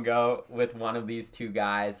Bengals don't go with one of these two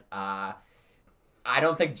guys, I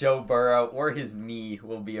don't think Joe Burrow or his knee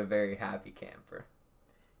will be a very happy camper.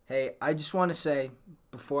 Hey, I just want to say,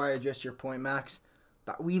 before I address your point, Max,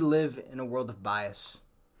 that we live in a world of bias.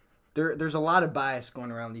 There's a lot of bias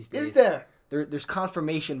going around these days. Is there? There's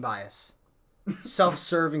confirmation bias,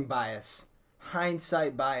 self-serving bias,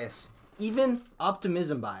 hindsight bias, even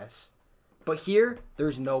optimism bias. But here,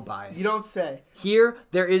 there's no bias. You don't say. Here,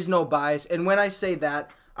 there is no bias. And when I say that,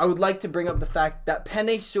 I would like to bring up the fact that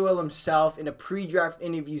Penei Sewell himself in a pre-draft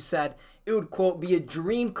interview said it would, quote, be a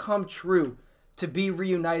dream come true to be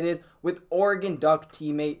reunited with Oregon Duck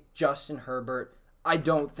teammate Justin Herbert. I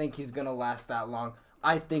don't think he's going to last that long.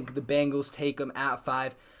 I think the Bengals take him at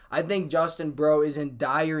 5. I think Justin Burrow is in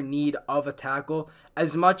dire need of a tackle.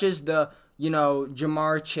 As much as the,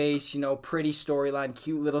 Jamar Chase, pretty storyline,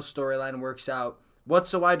 cute little storyline works out.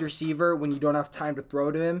 What's a wide receiver when you don't have time to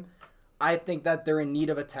throw to him? I think that they're in need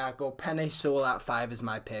of a tackle. Penei Sewell at 5 is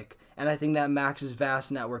my pick. And I think that Max's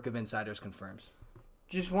vast network of insiders confirms.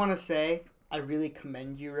 Just want to say, I really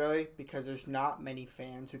commend you, Roei, because there's not many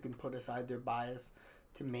fans who can put aside their bias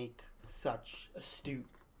to make such astute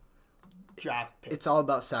draft picks. It's all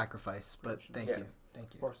about sacrifice, but thank you. Thank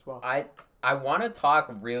you. Of course, well. I want to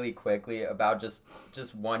talk really quickly about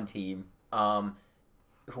just one team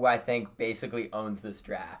who I think basically owns this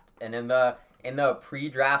draft. And in the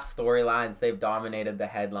pre-draft storylines, they've dominated the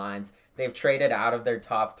headlines. They've traded out of their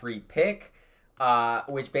top 3 pick,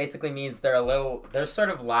 which basically means they're sort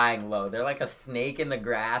of lying low. They're like a snake in the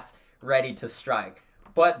grass ready to strike.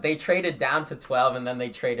 But they traded down to 12 and then they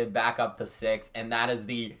traded back up to 6, and that is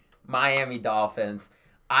the Miami Dolphins.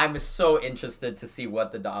 I'm so interested to see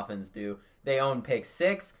what the Dolphins do. They own pick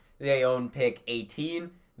 6. They own pick 18.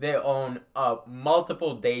 They own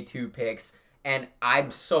multiple day 2 picks. And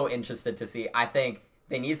I'm so interested to see. I think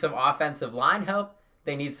they need some offensive line help.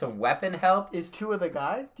 They need some weapon help. Is Tua the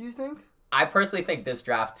guy, do you think? I personally think this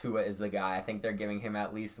draft, Tua is the guy. I think they're giving him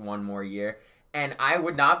at least one more year. And I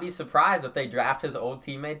would not be surprised if they draft his old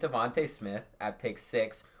teammate Devontae Smith at pick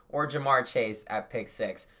 6 or Jamar Chase at pick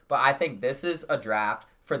 6. But I think this is a draft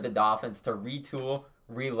for the Dolphins to retool,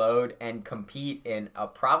 reload, and compete in a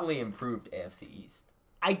probably improved AFC East.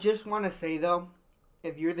 I just want to say, though,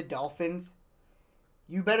 if you're the Dolphins,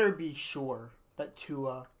 you better be sure that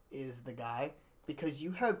Tua is the guy because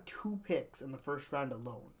you have 2 picks in the first round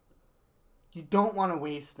alone. You don't want to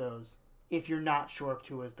waste those if you're not sure if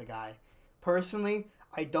Tua is the guy. Personally,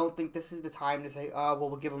 I don't think this is the time to say, oh, well,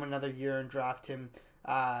 we'll give him another year and draft him,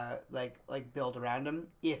 like build around him.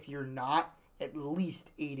 If you're not at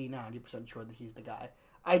least 80-90% sure that he's the guy.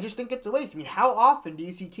 I just think it's a waste. I mean, how often do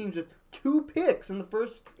you see teams with 2 picks in the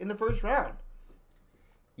first round?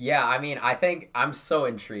 Yeah, I mean, I think I'm so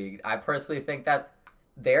intrigued. I personally think that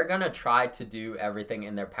they're going to try to do everything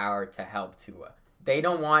in their power to help Tua. They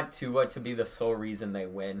don't want Tua to be the sole reason they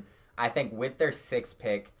win. I think with their 6th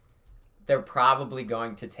pick, they're probably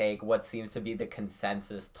going to take what seems to be the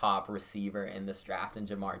consensus top receiver in this draft in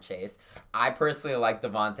Jamar Chase. I personally like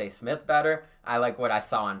Devontae Smith better. I like what I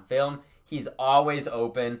saw on film. He's always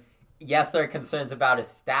open. Yes, there are concerns about his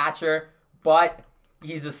stature, but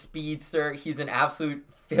he's a speedster. He's an absolute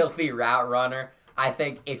filthy route runner. I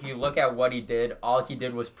think if you look at what he did, all he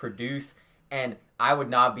did was produce, and I would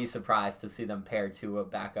not be surprised to see them pair Tua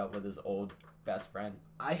back up with his old best friend.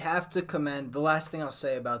 I have to commend, the last thing I'll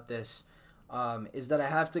say about this is that I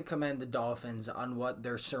have to commend the Dolphins on what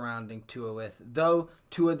they're surrounding Tua with. Though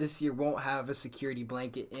Tua this year won't have a security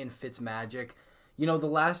blanket in Fitzmagic, you know, the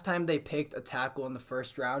last time they picked a tackle in the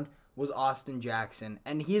first round was Austin Jackson,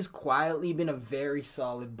 and he's quietly been a very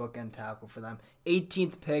solid bookend tackle for them.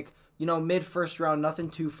 18th pick, you know, mid-first round, nothing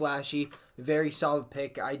too flashy, very solid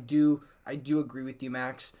pick. I do agree with you,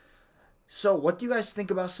 Max. So, what do you guys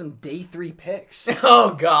think about some day 3 picks?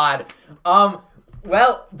 Oh God.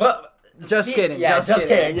 Well, but just kidding. Yeah, just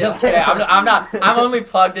kidding. I'm only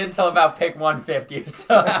plugged in till about pick 150.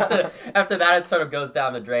 So after that, it sort of goes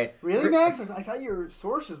down the drain. Really, Max? I thought your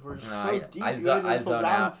sources were so deep. I You waited until zone round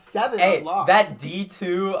out. 7 Hey, unlocked. that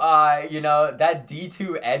D2, that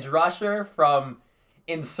D2 edge rusher from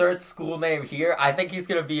insert school name here. I think he's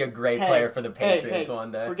gonna be a great player for the Patriots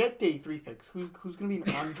one day. Forget day 3 picks. Who's gonna be an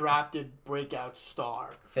undrafted breakout star?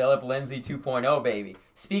 Philip Lindsay 2.0, baby.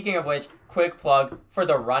 Speaking of which, quick plug for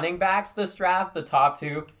the running backs this draft, the top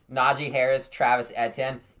 2, Najee Harris, Travis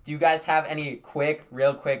Etienne. Do you guys have any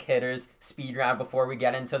real quick hitters, speed round before we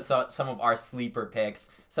get into some of our sleeper picks,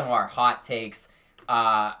 some of our hot takes?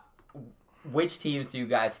 Which teams do you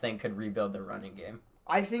guys think could rebuild their running game?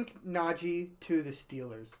 I think Najee to the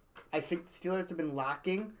Steelers. I think the Steelers have been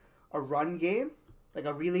lacking a run game, like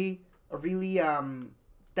a really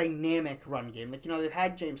dynamic run game. Like, you know, they've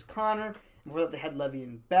had James Conner, before that they had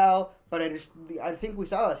Le'Veon Bell, but I think we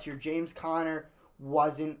saw last year James Conner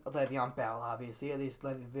wasn't Le'Veon Bell, obviously, at least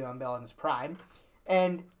Le'Veon Bell in his prime,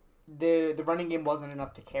 and the running game wasn't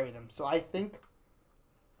enough to carry them. So I think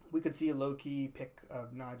we could see a low-key pick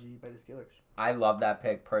of Najee by the Steelers. I love that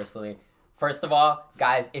pick personally. First of all,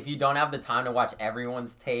 guys, if you don't have the time to watch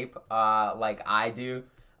everyone's tape like I do,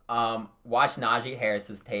 watch Najee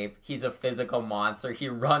Harris's tape. He's a physical monster. He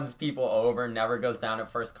runs people over, never goes down at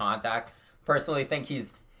first contact. Personally think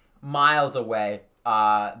he's miles away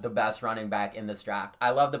the best running back in this draft. I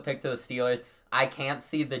love the pick to the Steelers. I can't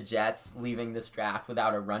see the Jets leaving this draft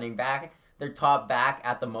without a running back. Their top back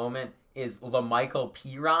at the moment is LaMichael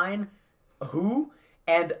Pirine,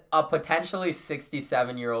 and a potentially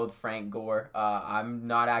 67-year-old Frank Gore. I'm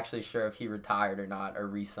not actually sure if he retired or not, or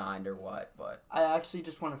re-signed or what. But I actually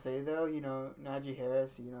just want to say, though, you know, Najee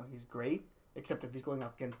Harris, you know, he's great, except if he's going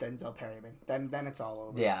up against Denzel Perryman. Then it's all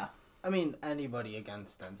over. Yeah. I mean, anybody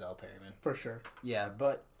against Denzel Perryman. For sure. Yeah,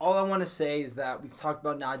 but all I want to say is that we've talked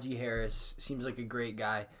about Najee Harris. Seems like a great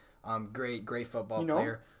guy. Great football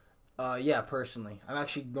player. Yeah, personally. I'm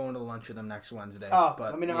actually going to lunch with him next Wednesday. Oh, but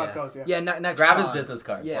let me know how it goes. Yeah, next grab his business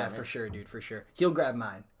card. Yeah, for sure, dude, for sure. He'll grab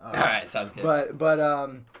mine. All right, sounds good. But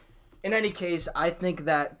in any case, I think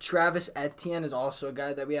that Travis Etienne is also a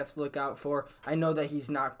guy that we have to look out for. I know that he's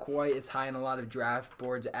not quite as high on a lot of draft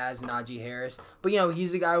boards as Najee Harris, but, you know,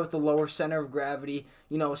 he's a guy with a lower center of gravity,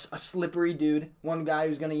 you know, a slippery dude, one guy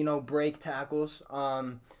who's going to, you know, break tackles.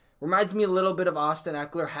 Reminds me a little bit of Austin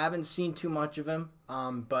Eckler. Haven't seen too much of him,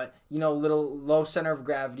 but, little low center of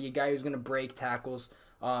gravity, a guy who's going to break tackles.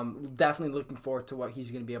 Definitely looking forward to what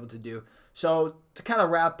he's going to be able to do. So, to kind of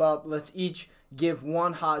wrap up, let's each give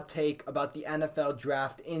one hot take about the NFL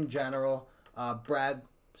draft in general. Brad,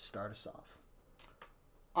 start us off.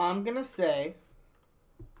 I'm going to say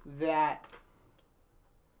that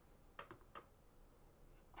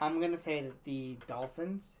the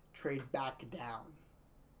Dolphins trade back down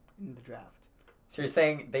in the draft. So you're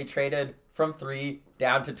saying they traded from 3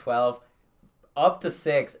 down to 12, up to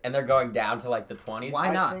 6, and they're going down to like the 20s?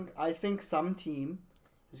 Why not? I think some team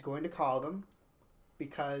is going to call them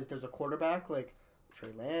because there's a quarterback like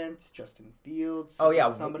Trey Lance, Justin Fields. Oh, yeah.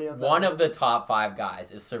 Somebody One of the top 5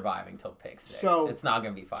 guys is surviving till pick 6. So, it's not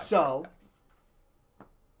going to be 5 So, guys.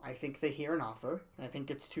 I think they hear an offer, and I think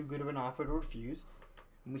it's too good of an offer to refuse.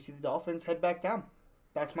 And we see the Dolphins head back down.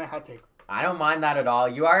 That's my hot take. I don't mind that at all.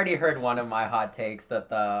 You already heard one of my hot takes that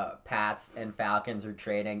the Pats and Falcons are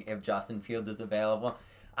trading if Justin Fields is available.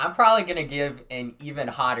 I'm probably going to give an even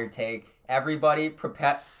hotter take. Everybody,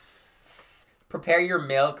 prepare your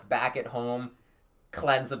milk back at home.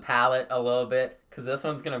 Cleanse the palate a little bit, because this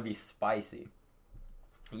one's going to be spicy.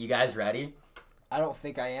 You guys ready? I don't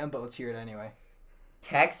think I am, but let's hear it anyway.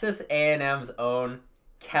 Texas A&M's own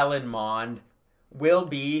Kellen Mond will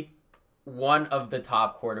be one of the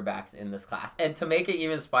top quarterbacks in this class. And to make it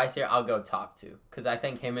even spicier, I'll go top 2. Because I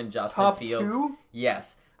think him and Justin Fields. Top 2?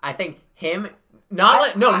 Yes. I think him...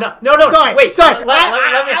 Sorry, wait. Sorry.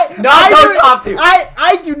 Let me go top 2.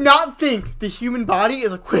 I do not think the human body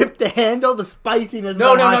is equipped to handle the spiciness of a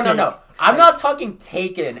hot take. No. I'm not talking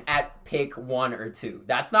taken at pick 1 or 2.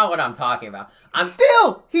 That's not what I'm talking about.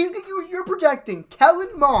 Still, you're projecting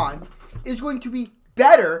Kellen Mond is going to be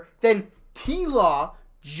better than T-Law,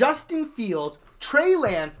 Justin Fields, Trey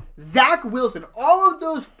Lance, Zach Wilson, all of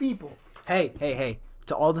those people. Hey.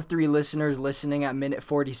 To all the 3 listeners listening at minute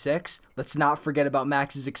 46, let's not forget about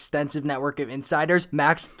Max's extensive network of insiders.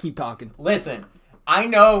 Max, keep talking. Listen, I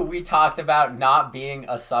know we talked about not being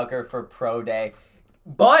a sucker for Pro Day,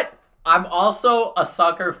 but I'm also a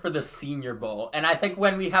sucker for the Senior Bowl. And I think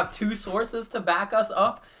when we have 2 sources to back us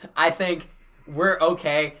up, I think we're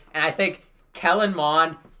okay. And I think Kellen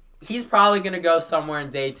Mond, he's probably going to go somewhere in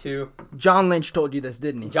day 2. John Lynch told you this,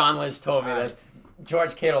 didn't he? John Lynch told me this.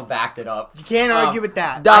 George Kittle backed it up. You can't argue with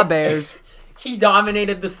that. Da Bears. He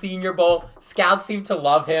dominated the Senior Bowl. Scouts seem to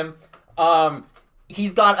love him.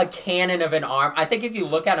 He's got a cannon of an arm. I think if you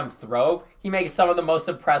look at him throw, he makes some of the most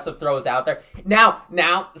impressive throws out there.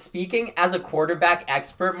 Now, speaking as a quarterback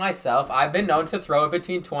expert myself, I've been known to throw it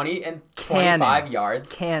between 20 and 25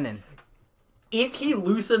 yards. Cannon. If he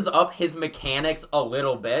loosens up his mechanics a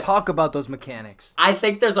little bit... Talk about those mechanics. I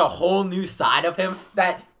think there's a whole new side of him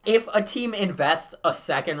that... If a team invests a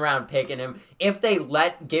second-round pick in him, if they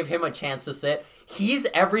give him a chance to sit, he's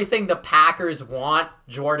everything the Packers want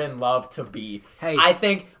Jordan Love to be. Hey. I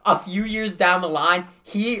think a few years down the line,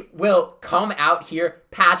 he will come out here,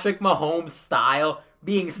 Patrick Mahomes style,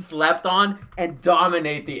 being slept on, and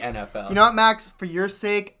dominate the NFL. You know what, Max? For your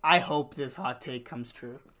sake, I hope this hot take comes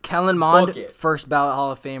true. Kellen Mond, first ballot Hall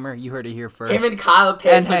of Famer. You heard it here first. Him and Kyle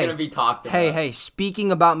Pitts are going to be talked about. Hey,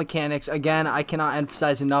 speaking about mechanics, again, I cannot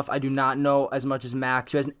emphasize enough, I do not know as much as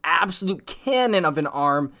Max, who has an absolute cannon of an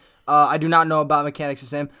arm. I do not know about mechanics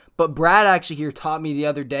as him. But Brad actually here taught me the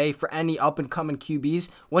other day, for any up-and-coming QBs,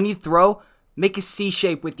 when you throw, make a C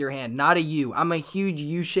shape with your hand, not a U. I'm a huge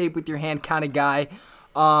U shape with your hand kind of guy.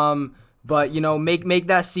 But, make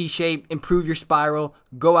that C shape, improve your spiral,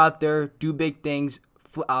 go out there, do big things,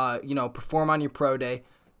 perform on your pro day,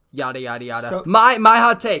 yada yada yada. So, my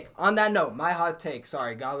hot take. On that note,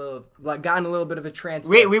 Sorry, got in a little bit of a trance.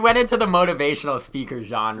 We went into the motivational speaker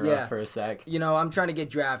genre for a sec. I'm trying to get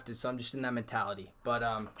drafted, so I'm just in that mentality. But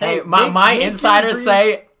hey, my insiders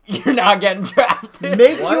say you're not getting drafted.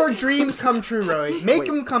 Make your dreams come true, Roei. Make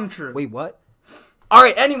them come true. Wait, what? All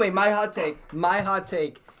right. Anyway, my hot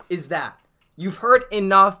take is that you've heard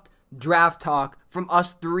enough draft talk from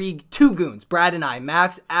us 2 goons, Brad and I.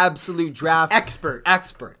 Max, absolute draft expert.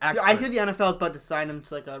 I hear the NFL is about to sign him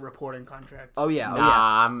to like a reporting contract. Oh yeah.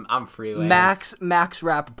 I'm freelance. Max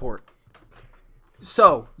Rappaport.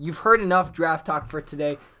 So you've heard enough draft talk for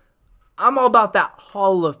today. I'm all about that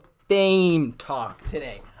Hall of Fame talk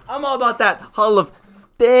today.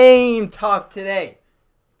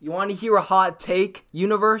 You want to hear a hot take,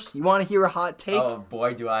 universe? You want to hear a hot take? Oh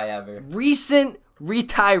boy, do I ever. Recent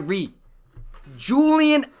retiree,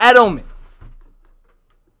 Julian Edelman,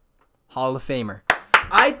 Hall of Famer.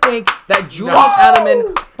 I think that Julian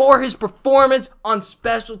Edelman, for his performance on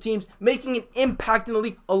special teams, making an impact in the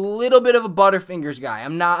league, a little bit of a Butterfingers guy.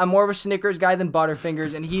 I'm more of a Snickers guy than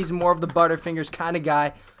Butterfingers, and he's more of the Butterfingers kind of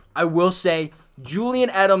guy. I will say Julian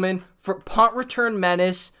Edelman for punt return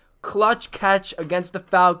menace, clutch catch against the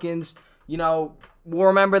Falcons. We'll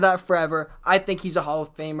remember that forever. I think he's a Hall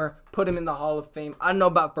of Famer. Put him in the Hall of Fame. I don't know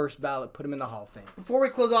about first ballot. Put him in the Hall of Fame. Before we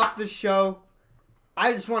close off this show,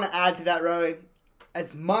 I just want to add to that, Roei.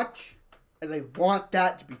 As much as I want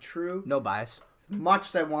that to be true. No bias. As much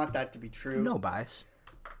as I want that to be true. No bias.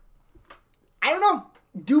 I don't know.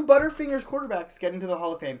 Do Butterfingers quarterbacks get into the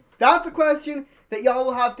Hall of Fame? That's a question that y'all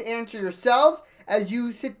will have to answer yourselves as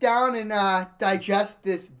you sit down and digest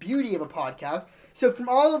this beauty of a podcast. So from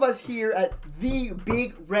all of us here at the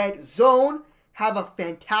Big Red Zone, have a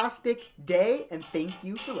fantastic day and thank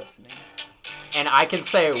you for listening. And I can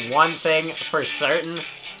say one thing for certain.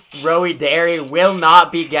 Roei Derry will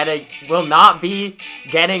not be getting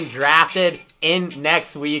drafted in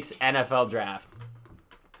next week's NFL draft.